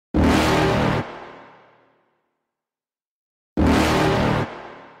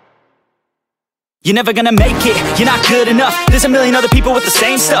You're never gonna make it, you're not good enough. There's a million other people with the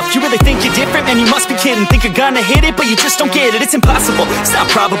same stuff. You really think you're different? Man, you must be kidding. Think you're gonna hit it, but you just don't get it. It's impossible, it's not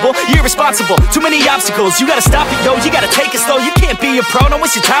probable, you're irresponsible. Too many obstacles, you gotta stop it, yo. You gotta take it slow, you can't be a pro. Don't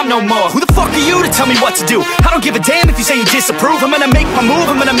waste your time no more. Who the fuck are you to tell me what to do? I don't give a damn if you say you disapprove. I'm gonna make my move,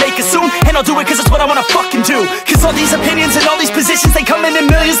 I'm gonna make it soon. And I'll do it cause it's what I wanna fucking do. Cause all these opinions and all these positions, they come in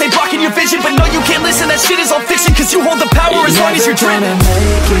millions, they blocking your vision. But no, you can't listen, that shit is all fiction. Cause you hold the power as long as you're dreaming.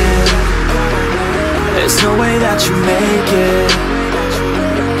 There's no way that you make it.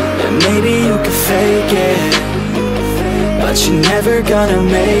 And maybe you can fake it, but you're never gonna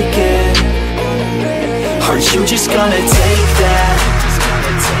make it. Are you just gonna take that?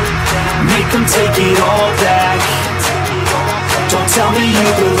 Make them take it all back. Don't tell me you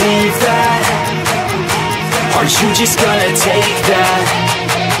believe that. Are you just gonna take that?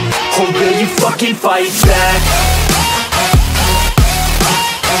 Or will you fucking fight back?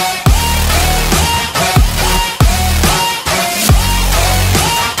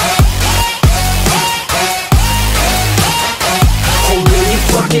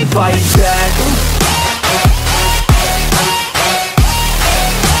 Fight back.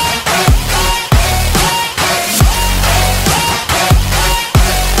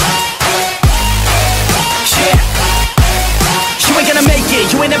 You ain't gonna make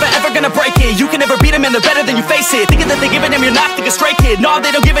it, you ain't never ever gonna break it. You can never beat them and they're better than you face it. Thinking that they give a damn, you're not, think a straight kid. No,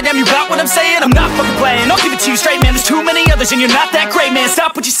 they don't give a damn, you got what I'm saying? I'm not fucking playing, I'll give it to you straight, man. There's too many others and you're not that great, man.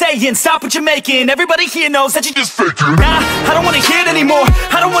 Stop what you're saying, stop what you're making. Everybody here knows that you just faking. Nah, I don't wanna hear it anymore,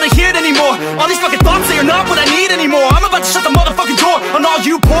 I don't wanna hear it anymore. All these fucking thoughts, they are not what I need anymore. I'm about to shut the motherfucking door on all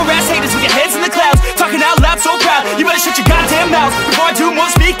you poor ass haters with your heads in the clouds, talking out loud so proud. You better shut your goddamn mouth before I do more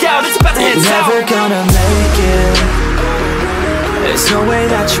speak out. It's about to head south. Never gonna make it. There's no way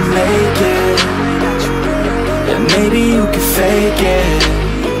that you make it. And maybe you can fake it,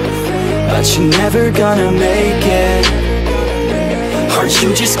 but you're never gonna make it. Are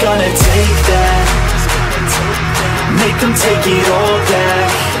you just gonna take that? Make them take it all back.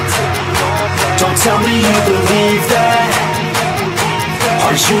 Don't tell me you believe that.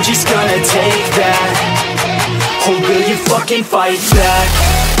 Are you just gonna take that? Or will you fucking fight back?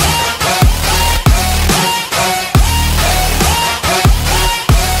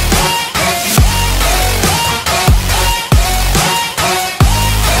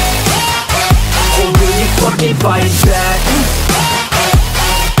 Fight back.